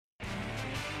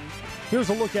Here's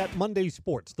a look at Monday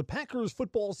sports. The Packers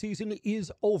football season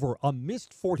is over. A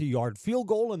missed 40-yard field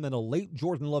goal and then a late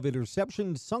Jordan Love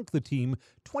interception sunk the team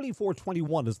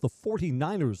 24-21 as the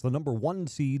 49ers, the number one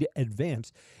seed,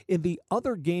 advance. In the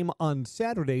other game on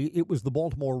Saturday, it was the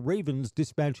Baltimore Ravens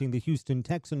dispatching the Houston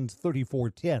Texans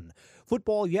 34-10.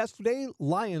 Football yesterday,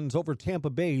 Lions over Tampa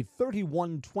Bay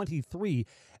 31-23.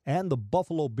 And the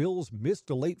Buffalo Bills missed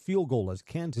a late field goal as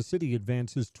Kansas City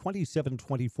advances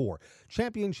 27-24.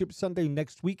 Championship Sunday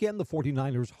next weekend, the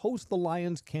 49ers host the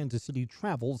Lions. Kansas City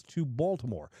travels to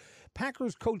Baltimore.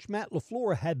 Packers coach Matt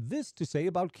LaFleur had this to say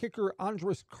about kicker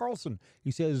Andres Carlson. He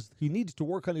says he needs to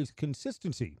work on his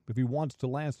consistency if he wants to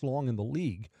last long in the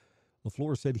league.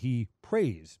 LaFleur said he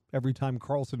prays every time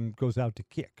Carlson goes out to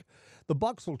kick. The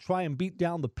Bucs will try and beat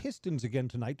down the Pistons again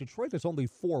tonight. Detroit has only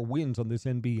 4 wins on this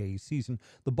NBA season.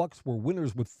 The Bucs were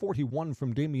winners with 41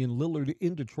 from Damian Lillard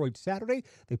in Detroit Saturday.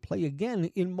 They play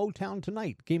again in Motown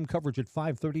tonight. Game coverage at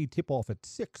 5:30, tip-off at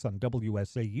 6 on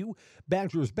WSAU.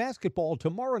 Badgers basketball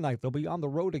tomorrow night. They'll be on the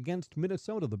road against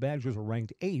Minnesota. The Badgers are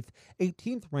ranked 8th.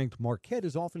 18th ranked Marquette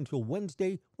is off until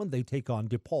Wednesday when they take on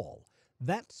DePaul.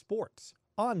 That's sports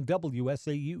on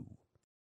WSAU.